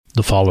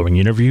The following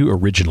interview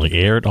originally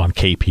aired on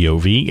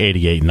KPOV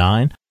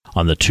 88.9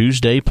 on the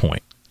Tuesday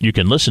Point. You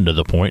can listen to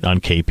The Point on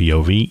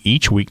KPOV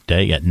each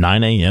weekday at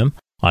 9 a.m.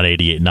 on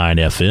 88.9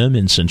 FM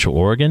in Central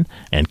Oregon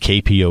and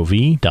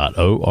kpov.org.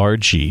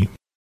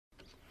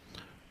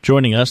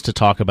 Joining us to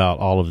talk about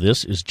all of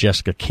this is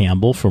Jessica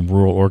Campbell from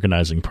Rural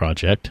Organizing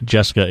Project.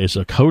 Jessica is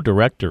a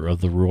co-director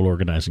of the Rural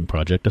Organizing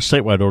Project, a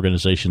statewide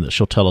organization that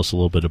she'll tell us a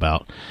little bit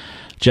about.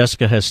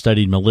 Jessica has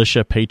studied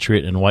militia,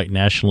 patriot, and white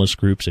nationalist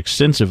groups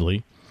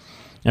extensively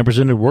and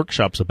presented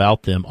workshops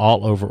about them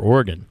all over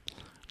Oregon.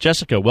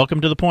 Jessica,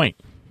 welcome to The Point.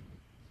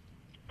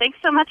 Thanks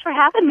so much for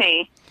having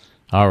me.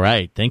 All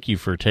right. Thank you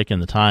for taking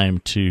the time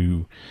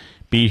to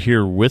be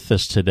here with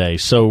us today.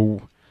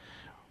 So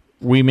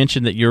we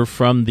mentioned that you're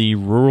from the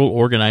Rural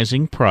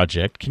Organizing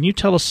Project. Can you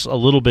tell us a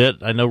little bit?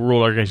 I know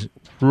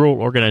Rural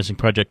Organizing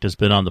Project has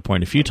been on The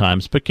Point a few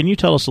times, but can you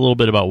tell us a little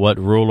bit about what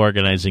rural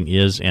organizing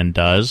is and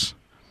does?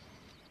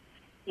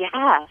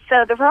 Yeah,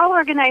 so the Rural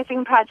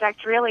Organizing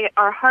Project, really,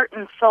 our heart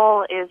and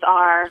soul is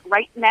our,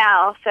 right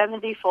now,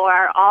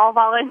 74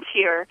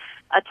 all-volunteer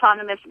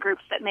autonomous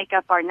groups that make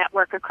up our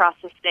network across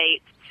the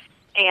state.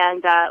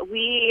 And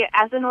we,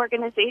 as an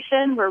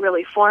organization, were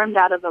really formed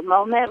out of a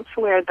moment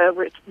where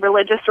the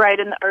religious right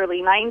in the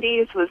early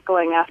 90s was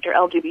going after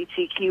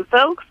LGBTQ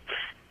folks,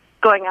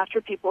 going after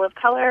people of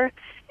color,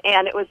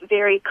 and it was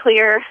very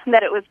clear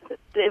that it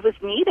was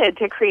needed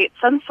to create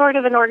some sort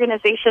of an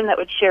organization that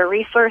would share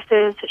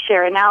resources,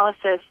 share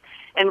analysis,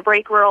 and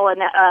break rural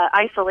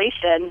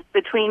isolation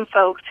between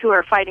folks who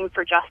are fighting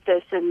for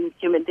justice and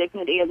human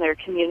dignity in their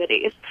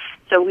communities.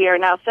 So we are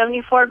now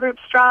 74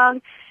 groups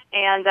strong,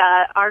 and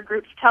our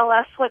groups tell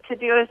us what to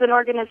do as an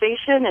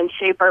organization and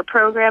shape our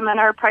program and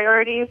our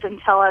priorities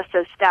and tell us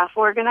as staff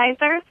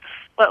organizers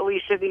what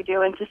we should be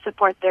doing to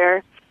support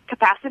their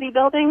capacity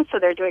building, so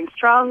they're doing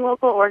strong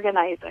local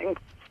organizing.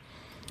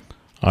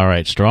 All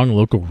right, strong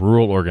local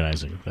rural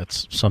organizing.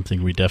 That's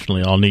something we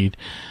definitely all need.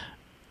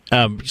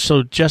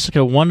 So,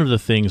 Jessica, one of the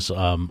things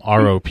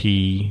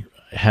ROP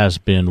has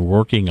been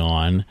working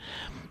on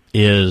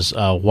is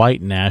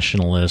white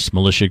nationalist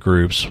militia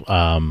groups,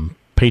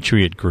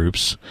 patriot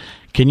groups.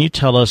 Can you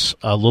tell us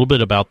a little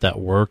bit about that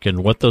work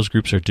and what those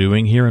groups are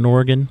doing here in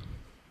Oregon?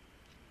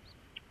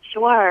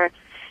 Sure.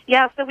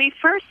 Yeah, so we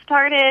first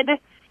started,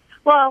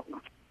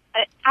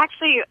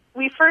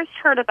 we first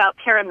heard about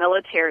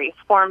paramilitaries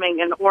forming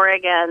in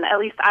Oregon, at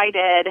least I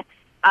did,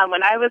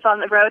 when I was on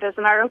the road as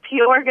an ROP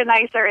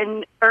organizer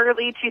in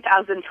early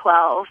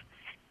 2012.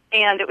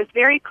 And it was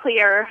very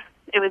clear,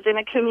 it was in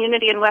a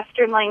community in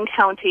Western Lane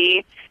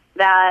County,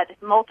 that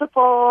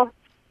multiple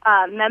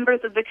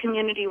members of the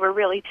community were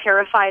really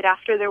terrified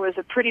after there was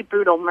a pretty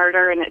brutal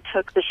murder, and it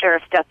took the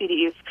sheriff's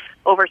deputies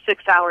over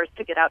 6 hours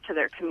to get out to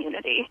their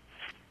community.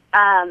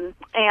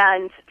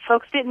 And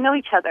folks didn't know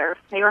each other.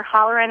 They were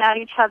hollering at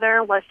each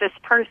other. Was this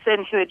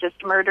person who had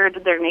just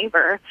murdered their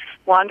neighbor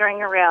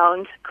wandering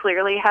around,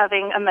 clearly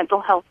having a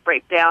mental health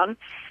breakdown,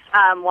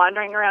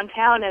 wandering around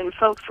town, and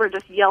folks were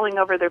just yelling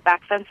over their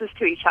back fences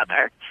to each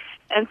other.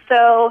 And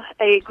so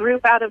a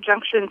group out of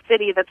Junction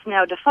City that's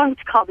now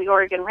defunct called the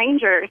Oregon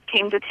Rangers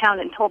came to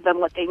town and told them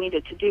what they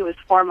needed to do was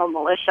form a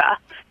militia,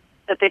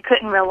 that they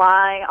couldn't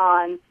rely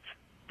on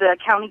the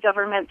county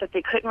government, that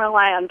they couldn't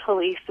rely on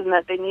police, and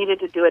that they needed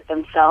to do it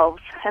themselves,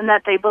 and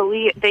that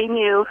they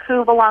knew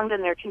who belonged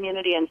in their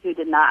community and who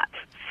did not.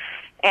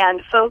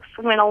 And folks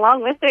went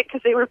along with it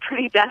because they were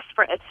pretty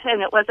desperate,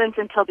 and it wasn't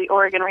until the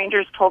Oregon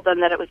Rangers told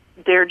them that it was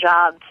their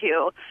job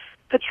to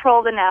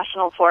patrol the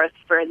national forests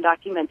for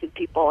undocumented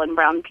people and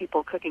brown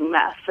people cooking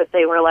meth that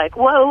they were like,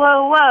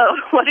 whoa,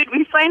 what did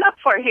we sign up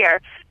for here?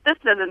 This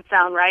doesn't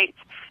sound right.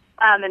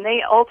 And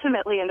they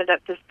ultimately ended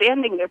up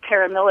disbanding their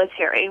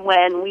paramilitary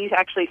when we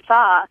actually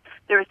saw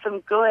there was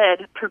some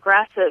good,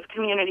 progressive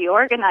community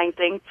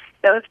organizing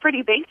that was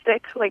pretty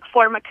basic, like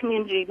form a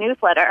community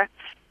newsletter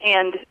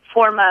and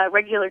form a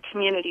regular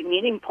community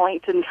meeting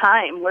point in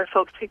time where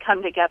folks could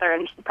come together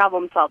and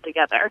problem solve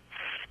together.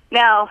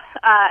 Now,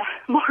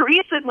 more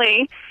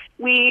recently,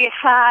 we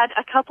had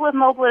a couple of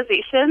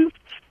mobilizations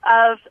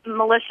of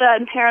militia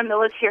and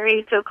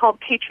paramilitary, so-called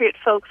patriot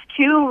folks,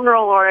 to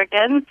rural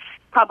Oregon.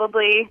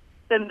 Probably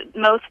the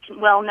most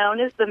well-known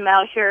is the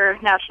Malheur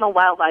National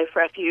Wildlife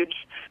Refuge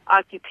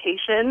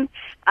occupation.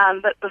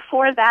 But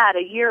before that,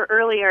 a year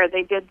earlier,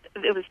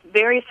 it was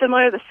very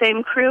similar, the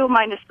same crew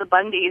minus the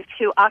Bundys,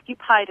 who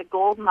occupied a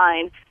gold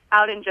mine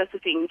out in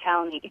Josephine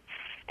County.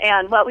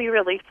 And what we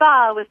really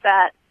saw was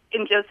that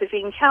in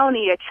Josephine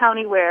County, a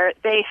county where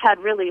they had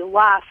really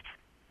lost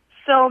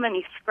so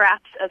many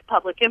scraps of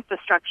public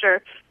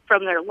infrastructure,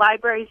 from their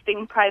libraries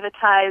being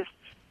privatized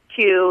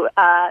to,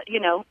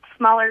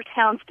 smaller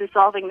towns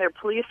dissolving their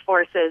police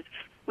forces,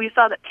 we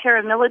saw that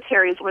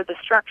paramilitaries were the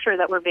structure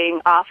that were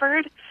being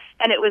offered,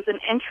 and it was an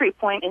entry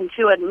point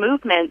into a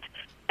movement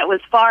that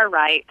was far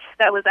right,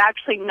 that was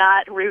actually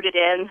not rooted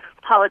in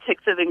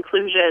politics of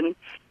inclusion,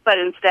 but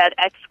instead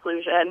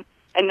exclusion,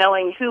 and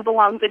knowing who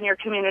belongs in your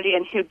community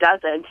and who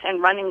doesn't,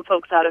 and running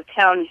folks out of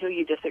town who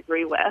you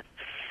disagree with.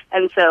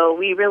 And so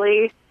we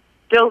really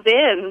dove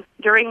in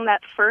during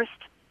that first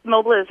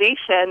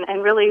mobilization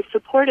and really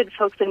supported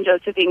folks in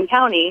Josephine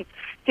County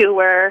who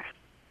were,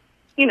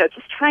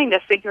 just trying to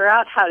figure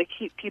out how to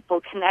keep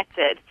people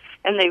connected.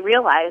 And they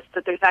realized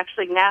that there's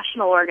actually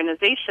national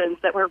organizations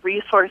that were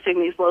resourcing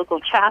these local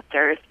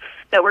chapters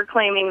that were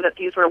claiming that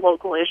these were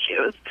local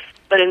issues.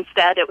 But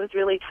instead, it was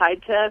really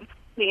tied to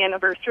the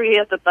anniversary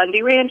of the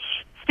Bundy Ranch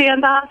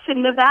standoff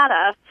in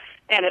Nevada,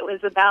 and it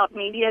was about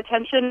media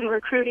attention and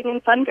recruiting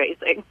and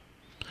fundraising.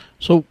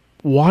 So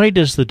why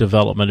does the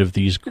development of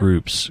these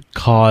groups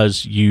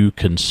cause you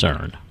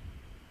concern?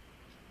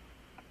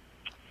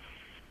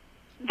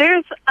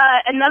 There's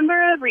a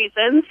number of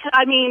reasons.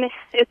 I mean,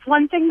 it's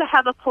one thing to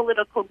have a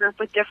political group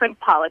with different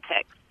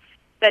politics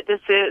that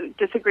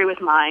disagree with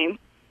mine.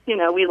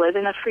 We live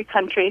in a free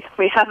country.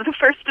 We have the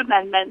First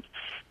Amendment.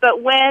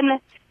 But when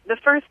the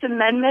First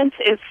Amendment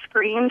is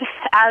screened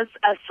as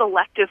a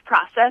selective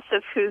process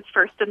of whose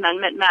First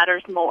Amendment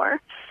matters more,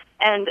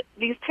 and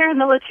these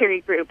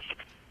paramilitary groups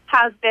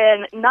have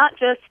been not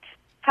just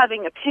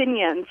having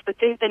opinions, but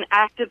they've been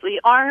actively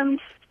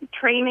armed,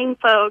 training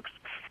folks,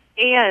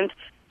 and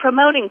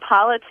promoting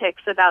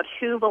politics about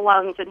who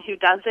belongs and who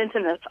doesn't,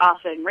 and it's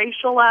often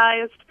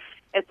racialized,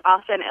 it's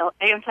often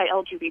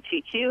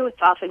anti-LGBTQ,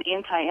 it's often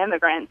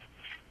anti-immigrant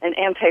and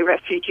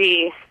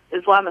anti-refugee,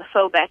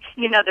 Islamophobic.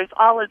 There's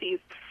all of these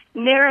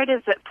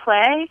narratives at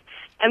play,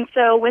 and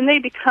so when they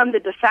become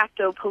the de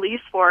facto police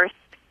force,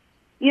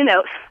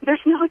 there's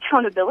no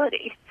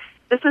accountability.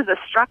 This is a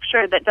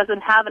structure that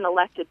doesn't have an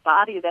elected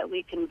body that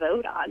we can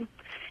vote on.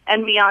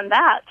 And beyond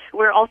that,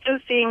 we're also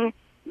seeing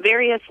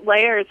various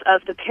layers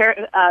of the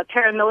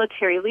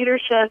paramilitary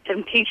leadership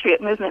and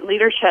Patriot Movement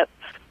leadership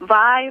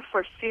vie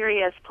for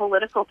serious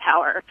political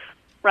power,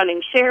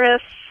 running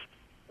sheriffs,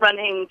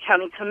 running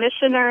county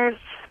commissioners.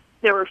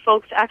 There was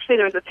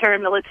a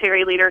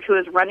paramilitary leader who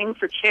was running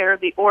for chair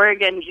of the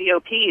Oregon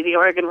GOP, the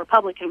Oregon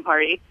Republican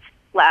Party,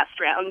 last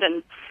round,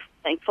 and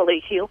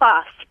thankfully he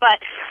lost. But,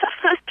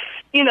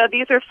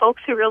 these are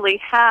folks who really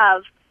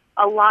have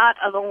a lot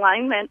of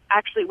alignment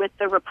actually with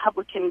the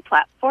Republican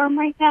platform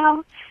right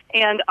now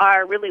and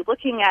are really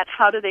looking at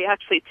how do they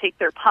actually take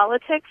their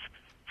politics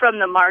from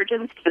the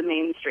margins to the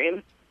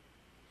mainstream.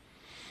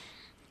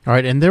 All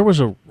right, and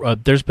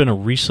there's been a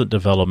recent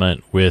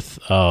development with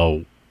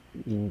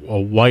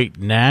white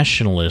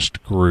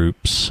nationalist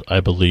groups,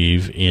 I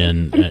believe,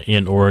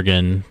 in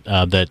Oregon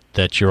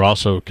that you're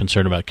also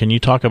concerned about. Can you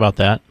talk about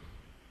that?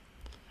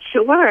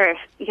 Sure.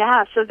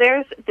 Yeah. So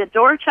there's the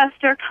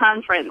Dorchester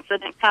Conference,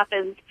 and it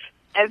happens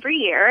every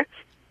year.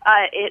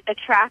 It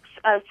attracts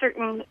a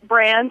certain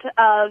brand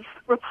of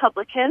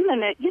Republican,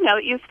 and it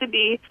used to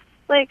be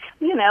like,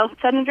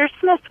 Senator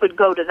Smith would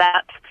go to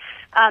that.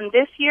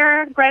 This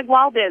year, Greg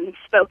Walden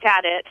spoke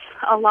at it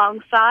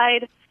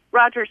alongside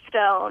Roger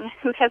Stone,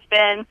 who has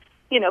been,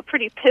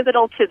 pretty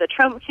pivotal to the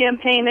Trump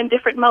campaign in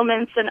different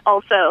moments, and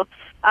also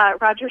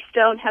Roger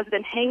Stone has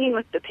been hanging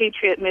with the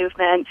Patriot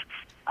Movement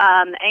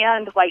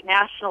and white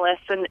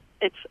nationalists, and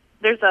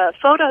there's a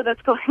photo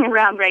that's going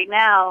around right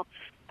now.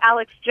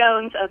 Alex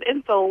Jones of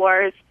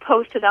InfoWars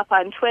posted up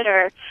on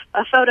Twitter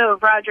a photo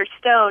of Roger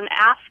Stone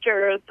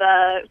after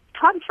the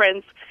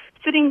conference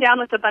sitting down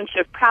with a bunch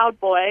of Proud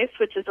Boys,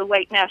 which is a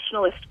white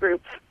nationalist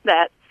group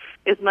that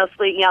is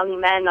mostly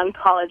young men on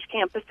college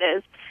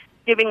campuses,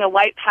 giving a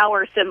white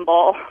power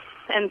symbol.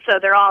 And so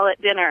they're all at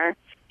dinner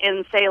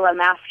in Salem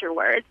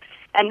afterward.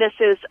 And this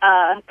is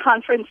a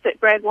conference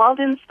that Greg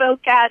Walden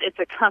spoke at. It's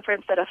a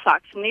conference that a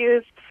Fox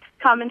News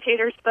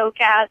commentator spoke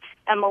at,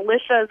 and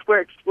militias were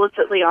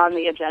explicitly on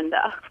the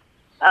agenda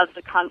of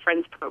the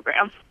conference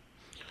program.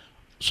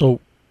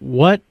 So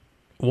what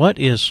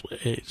is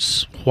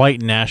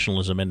white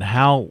nationalism, and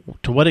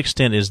to what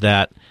extent is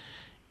that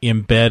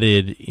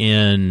embedded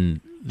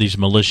in these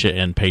militia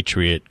and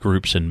patriot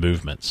groups and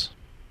movements?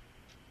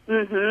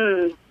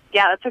 Mm-hmm.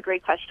 Yeah, that's a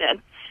great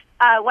question.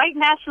 White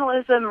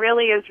nationalism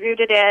really is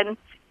rooted in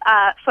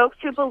folks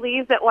who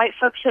believe that white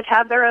folks should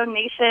have their own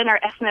nation or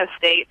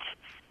ethno-state,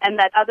 and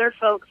that other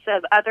folks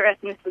of other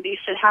ethnicities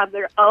should have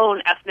their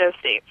own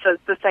ethno-state. So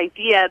it's this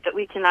idea that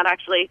we cannot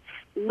actually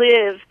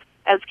live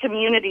as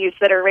communities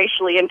that are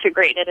racially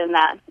integrated, and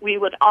that we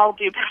would all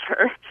do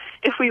better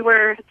if we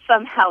were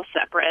somehow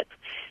separate.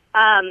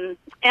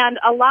 And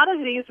a lot of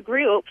these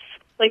groups,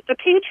 like the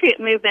Patriot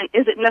Movement,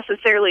 isn't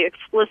necessarily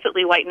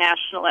explicitly white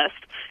nationalist.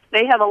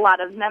 They have a lot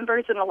of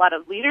members and a lot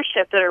of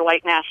leadership that are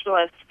white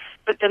nationalists,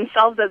 but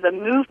themselves as a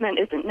movement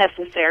isn't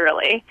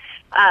necessarily.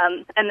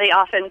 And they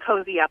often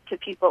cozy up to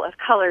people of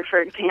color, for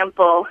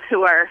example,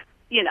 who are,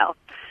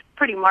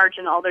 pretty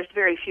marginal. There's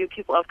very few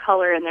people of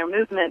color in their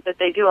movement, but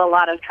they do a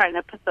lot of trying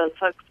to put those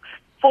folks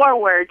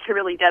forward to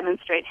really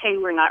demonstrate, hey,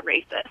 we're not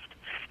racist.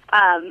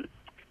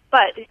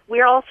 But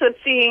we're also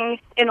seeing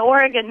in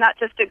Oregon not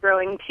just a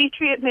growing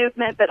Patriot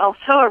movement, but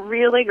also a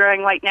really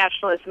growing white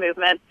nationalist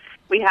movement.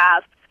 We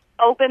have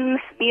open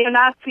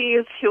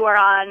neo-Nazis who are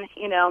on,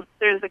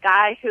 there's a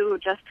guy who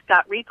just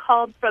got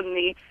recalled from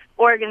the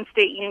Oregon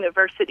State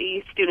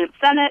University Student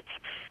Senate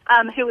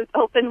who is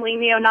openly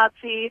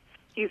neo-Nazi.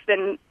 He's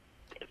been,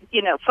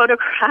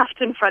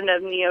 photographed in front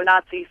of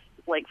neo-Nazi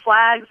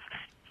flags,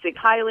 Sig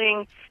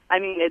Heiling. I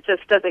mean, it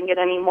just doesn't get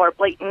any more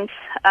blatant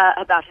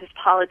about his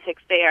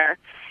politics there.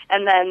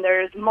 And then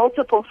there's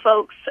multiple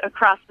folks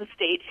across the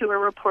state who are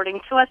reporting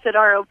to us at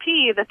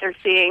ROP that they're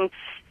seeing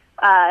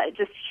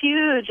just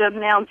huge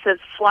amounts of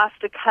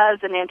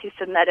swastikas and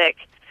anti-Semitic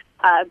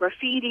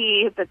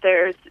graffiti, that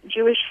there's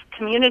Jewish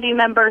community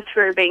members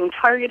who are being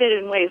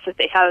targeted in ways that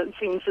they haven't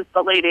seen since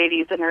the late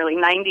 80s and early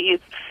 90s.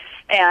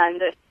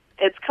 And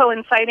it's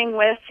coinciding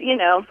with,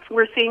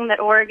 we're seeing that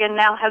Oregon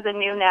now has a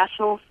new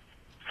National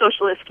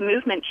Socialist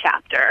Movement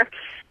chapter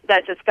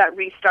that just got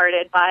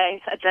restarted by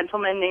a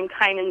gentleman named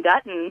Kynan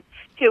Dutton,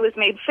 who was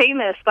made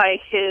famous by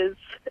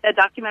a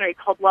documentary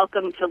called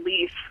Welcome to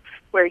Leaf,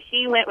 where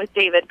he went with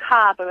David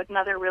Cobb,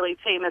 another really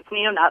famous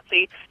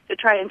neo-Nazi, to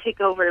try and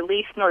take over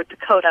Leaf, North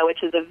Dakota,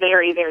 which is a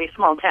very, very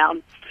small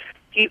town.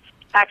 He's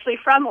actually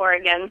from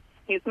Oregon.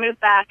 He's moved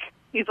back.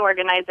 He's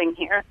organizing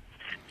here.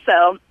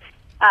 So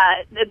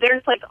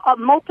there's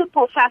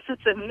multiple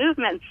facets of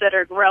movements that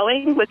are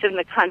growing within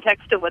the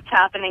context of what's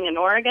happening in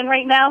Oregon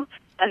right now,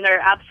 and they're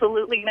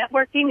absolutely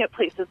networking at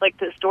places like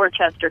this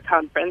Dorchester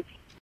conference.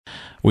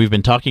 We've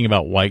been talking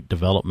about white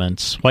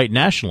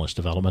nationalist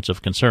developments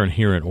of concern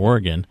here in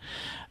Oregon.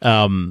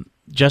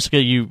 Jessica,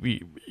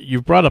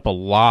 you've brought up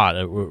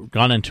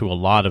gone into a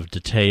lot of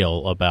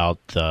detail about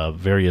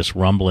various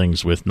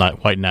rumblings with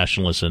white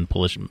nationalists and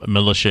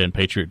militia and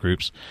patriot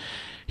groups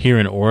here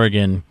in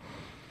Oregon.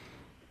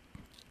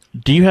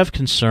 Do you have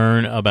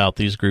concern about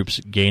these groups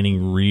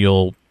gaining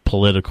real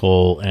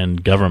political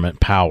and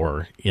government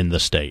power in the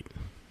state?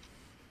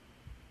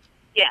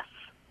 Yes.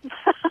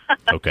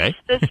 Okay.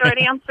 The short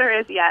answer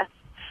is yes.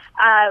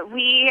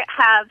 We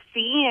have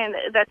seen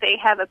that they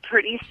have a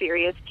pretty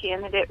serious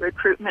candidate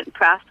recruitment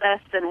process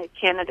and a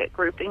candidate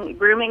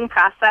grooming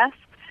process.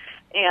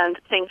 And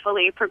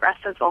thankfully,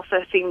 progressives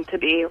also seem to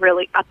be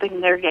really upping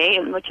their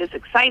game, which is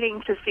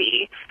exciting to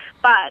see.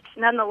 But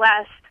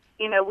nonetheless,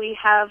 we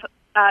have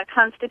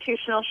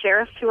constitutional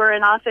sheriffs who are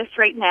in office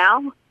right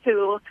now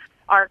who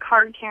are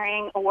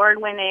card-carrying,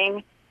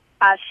 award-winning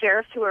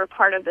sheriffs who are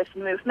part of this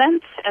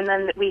movement. And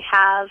then we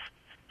have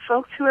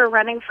folks who are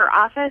running for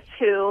office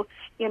who,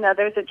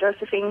 there's a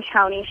Josephine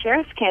County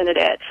sheriff's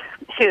candidate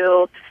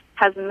who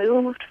has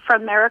moved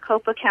from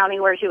Maricopa County,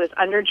 where he was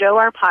under Joe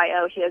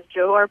Arpaio. He has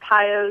Joe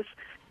Arpaio's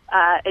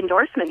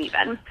endorsement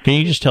even. Can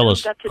you just tell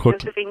us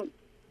quickly?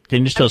 Can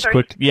you just tell us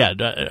quick? Yeah,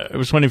 I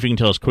was wondering if you can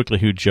tell us quickly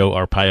who Joe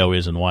Arpaio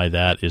is and why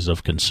that is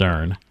of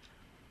concern.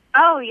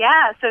 Oh,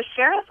 yeah. So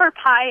Sheriff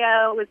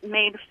Arpaio was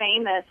made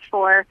famous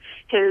for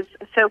his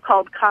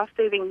so-called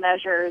cost-saving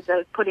measures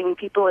of putting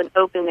people in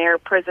open-air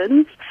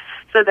prisons.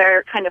 So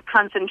they're kind of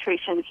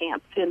concentration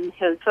camps, and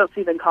his folks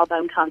even call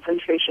them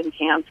concentration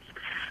camps.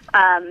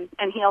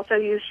 And he also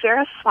used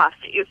sheriff's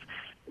posses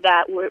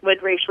that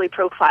would racially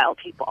profile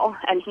people.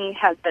 And he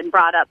has been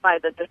brought up by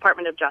the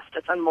Department of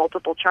Justice on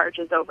multiple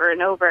charges over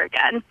and over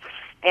again.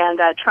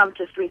 And Trump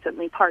just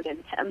recently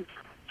pardoned him.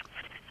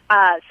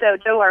 So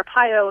Joe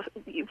Arpaio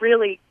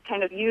really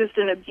kind of used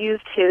and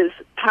abused his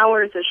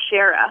powers as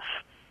sheriff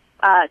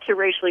to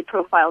racially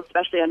profile,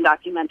 especially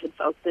undocumented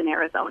folks in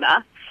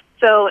Arizona.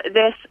 So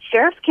this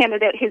sheriff's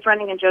candidate who's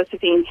running in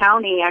Josephine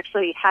County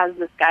actually has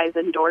this guy's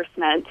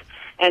endorsement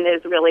and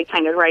is really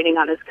kind of riding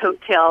on his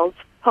coattails,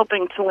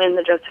 hoping to win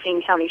the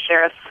Josephine County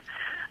sheriff's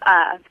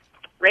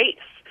race.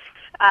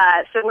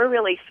 So we're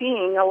really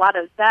seeing a lot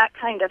of that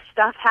kind of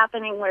stuff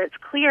happening where it's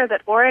clear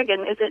that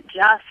Oregon isn't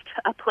just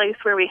a place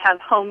where we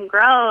have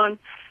homegrown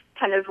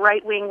kind of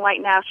right-wing white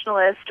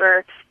nationalist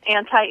or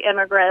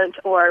anti-immigrant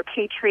or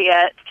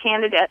patriot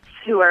candidates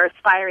who are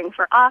aspiring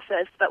for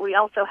office, but we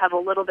also have a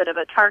little bit of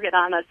a target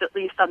on us, at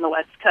least on the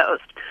West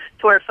Coast,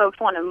 to where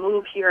folks want to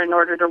move here in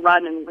order to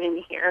run and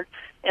win here,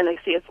 and they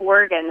see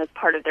Oregon as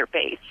part of their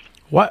base.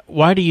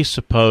 Why do you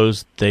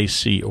suppose they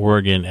see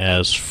Oregon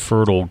as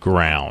fertile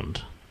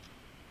ground?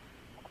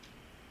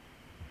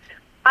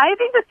 I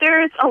think that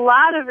there's a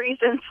lot of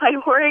reasons why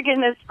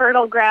Oregon is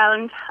fertile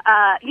ground.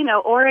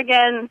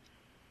 Oregon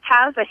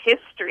has a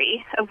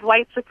history of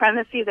white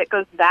supremacy that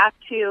goes back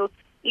to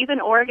even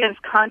Oregon's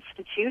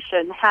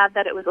Constitution had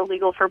that it was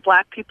illegal for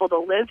black people to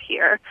live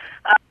here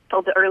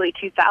until the early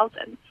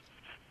 2000s.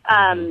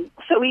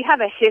 So we have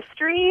a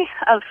history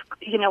of,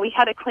 we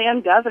had a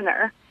Klan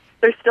governor.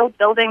 There's still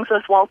buildings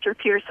with Walter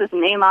Pierce's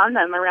name on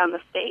them around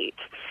the state.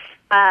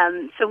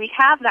 So we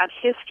have that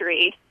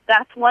history.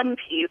 That's one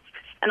piece.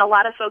 And a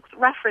lot of folks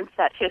reference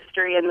that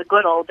history in the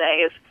good old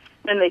days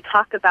when they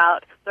talk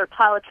about their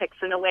politics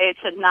in a way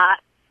to not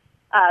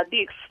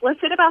be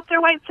explicit about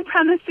their white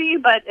supremacy,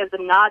 but as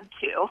a nod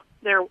to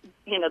their,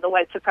 the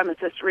white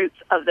supremacist roots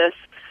of this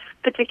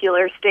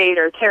particular state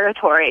or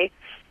territory.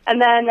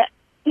 And then,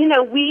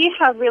 we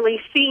have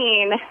really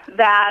seen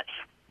that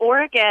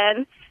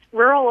Oregon,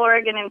 rural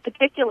Oregon in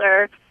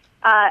particular,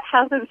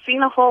 hasn't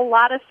seen a whole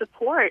lot of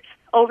support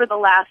over the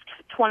last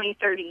 20,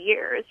 30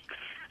 years.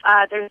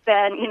 There's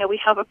been, we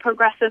have a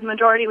progressive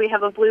majority, we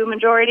have a blue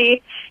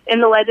majority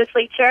in the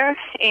legislature,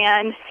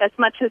 and as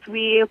much as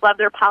we love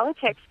their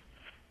politics,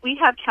 we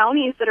have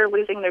counties that are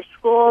losing their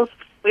schools.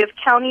 We have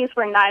counties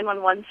where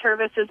 911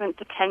 service isn't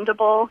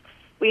dependable.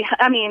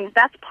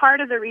 That's part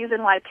of the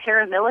reason why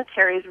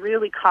paramilitaries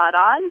really caught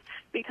on,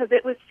 because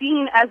it was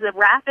seen as a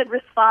rapid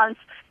response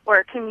or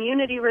a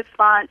community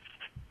response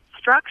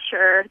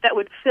structure that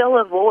would fill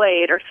a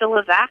void or fill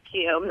a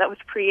vacuum that was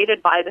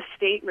created by the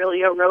state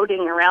really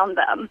eroding around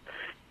them.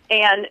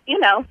 And,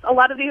 a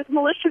lot of these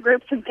militia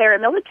groups and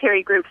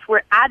paramilitary groups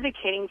were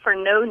advocating for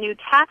no new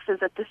taxes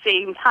at the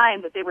same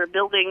time that they were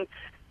building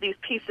these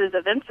pieces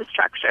of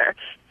infrastructure.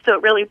 So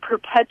it really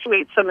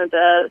perpetuates some of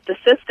the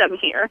system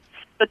here.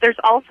 But there's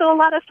also a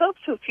lot of folks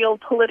who feel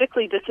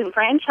politically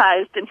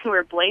disenfranchised and who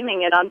are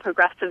blaming it on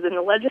progressives in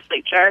the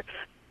legislature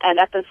and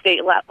at the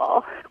state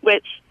level,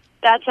 which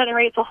that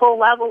generates a whole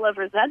level of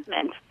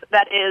resentment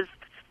that is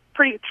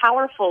pretty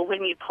powerful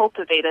when you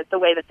cultivate it the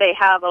way that they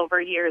have over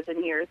years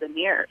and years and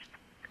years.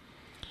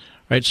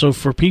 Right. So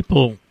for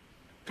people,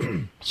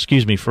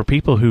 for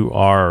people who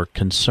are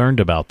concerned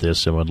about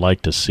this and would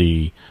like to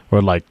see,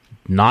 or like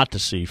not to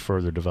see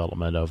further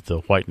development of the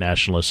white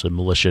nationalists and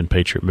militia and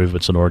patriot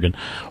movements in Oregon,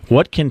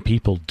 what can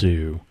people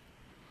do?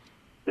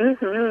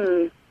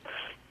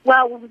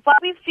 Well,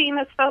 what we've seen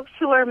is folks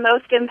who are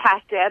most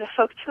impacted,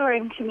 folks who are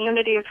in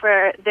communities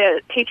where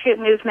the patriot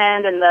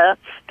movement and the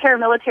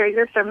paramilitary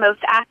groups are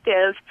most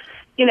active.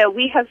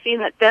 We have seen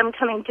that them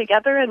coming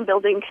together and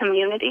building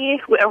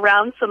community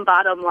around some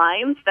bottom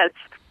lines that's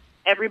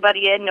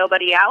everybody in,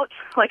 nobody out,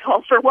 like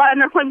all for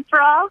one or one for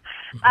all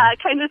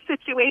kind of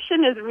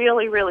situation is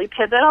really, really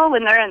pivotal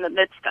when they're in the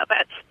midst of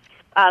it.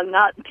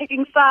 Not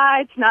picking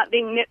sides, not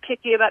being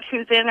nitpicky about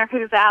who's in or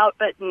who's out,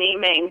 but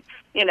naming,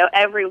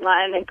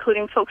 everyone,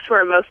 including folks who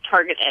are most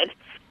targeted,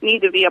 need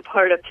to be a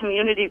part of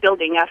community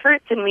building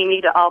efforts, and we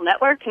need to all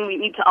network, and we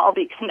need to all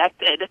be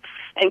connected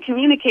and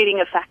communicating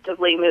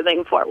effectively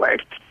moving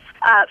forward.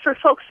 For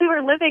folks who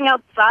are living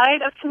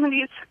outside of some of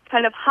these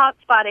kind of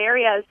hotspot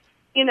areas,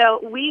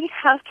 we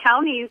have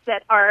counties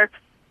that are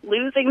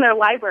losing their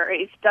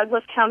libraries.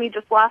 Douglas County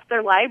just lost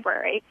their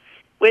library,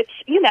 which,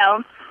 it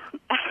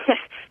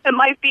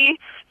might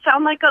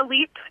sound like a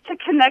leap to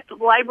connect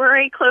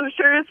library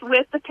closures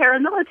with the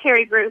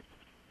paramilitary groups,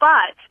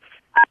 but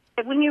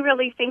when you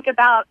really think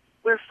about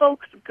where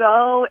folks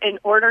go in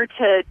order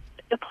to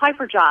apply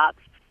for jobs,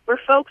 where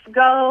folks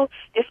go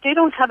if they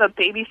don't have a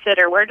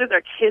babysitter, where do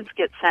their kids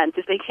get sent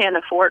if they can't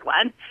afford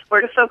one?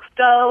 Where do folks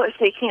go if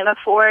they can't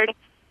afford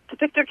to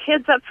pick their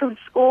kids up from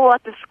school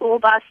at the school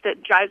bus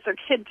that drives their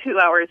kid 2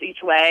 hours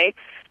each way?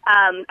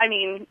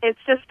 It's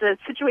just a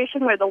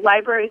situation where the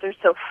libraries are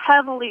so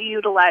heavily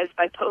utilized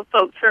by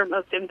folks who are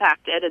most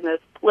impacted in this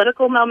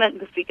political moment,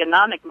 this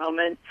economic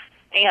moment,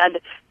 and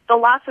the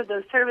loss of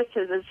those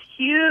services is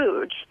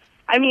huge.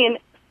 I feel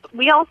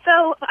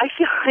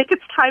like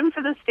it's time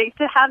for the state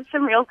to have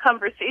some real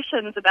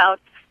conversations about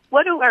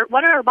what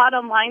are our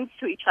bottom lines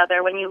to each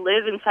other when you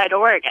live inside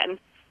Oregon.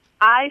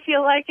 I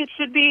feel like it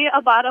should be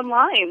a bottom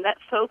line that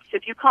folks,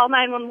 if you call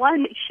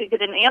 911, you should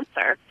get an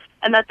answer,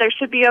 and that there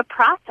should be a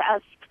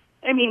process.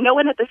 No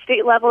one at the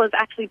state level is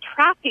actually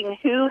tracking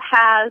who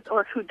has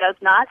or who does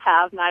not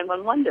have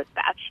 911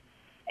 dispatch.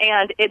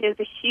 And it is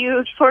a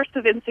huge source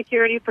of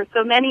insecurity for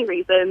so many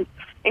reasons,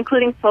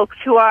 including folks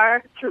who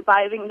are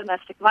surviving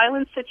domestic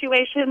violence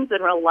situations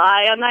and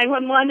rely on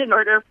 911 in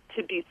order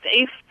to be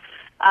safe,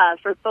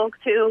 for folks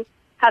who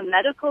have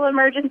medical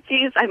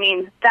emergencies.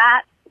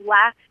 That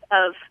lack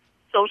of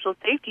social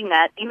safety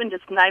net, even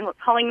just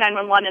calling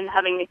 911 and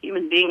having a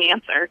human being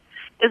answer,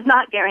 is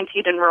not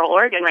guaranteed in rural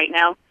Oregon right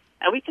now.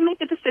 And we can make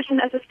a decision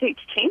as a state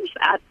to change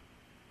that.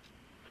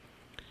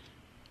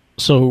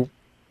 So,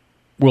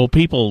 will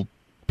people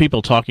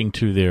talking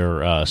to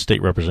their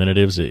state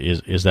representatives,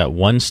 is that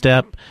one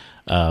step?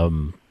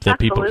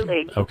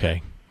 Absolutely.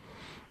 Okay.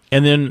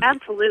 And then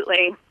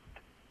absolutely.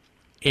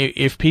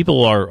 If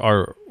people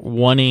are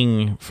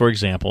wanting, for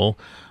example,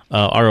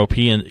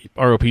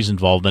 ROP's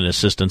involvement and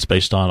assistance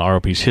based on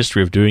ROP's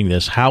history of doing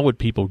this, how would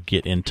people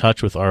get in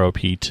touch with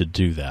ROP to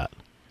do that?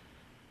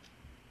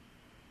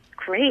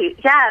 Great.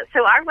 Yeah,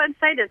 so our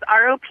website is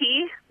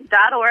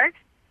rop.org,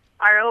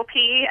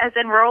 ROP as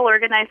in Rural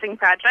Organizing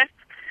Project,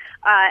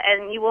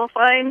 and you will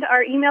find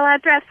our email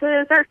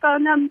addresses, our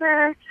phone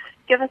number.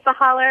 Give us a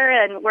holler,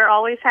 and we're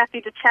always happy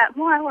to chat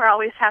more. We're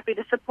always happy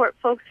to support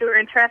folks who are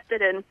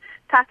interested in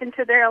talking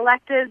to their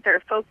electeds or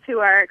folks who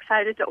are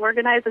excited to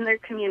organize in their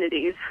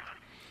communities.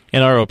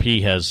 And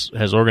ROP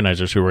has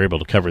organizers who are able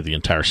to cover the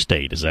entire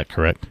state. Is that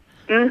correct?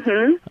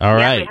 Mm-hmm. All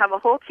right. We have a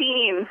whole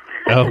team.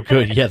 Oh,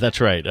 good. Yeah, that's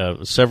right.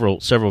 Several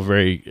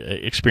very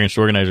experienced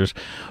organizers.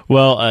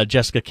 Well,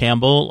 Jessica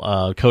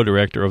Campbell,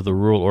 co-director of the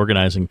Rural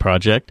Organizing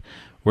Project,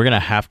 we're going to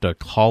have to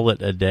call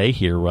it a day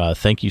here.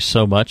 Thank you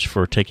so much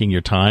for taking your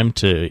time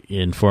to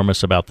inform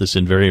us about this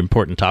very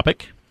important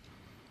topic.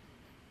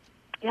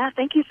 Yeah,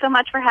 thank you so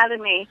much for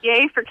having me.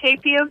 Yay for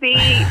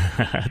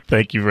KPOV.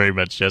 Thank you very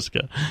much,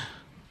 Jessica.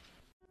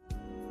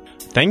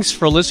 Thanks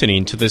for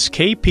listening to this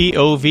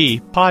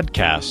KPOV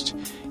podcast.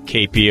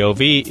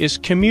 KPOV is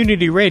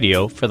community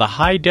radio for the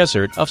high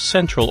desert of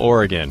Central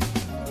Oregon.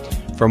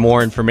 For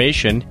more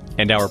information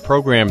and our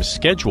program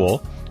schedule,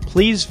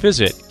 please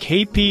visit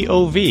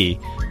kpov.org.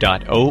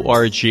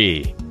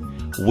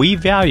 We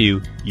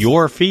value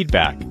your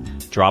feedback.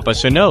 Drop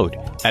us a note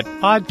at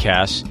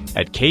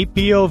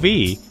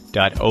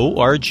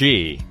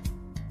podcasts@kpov.org.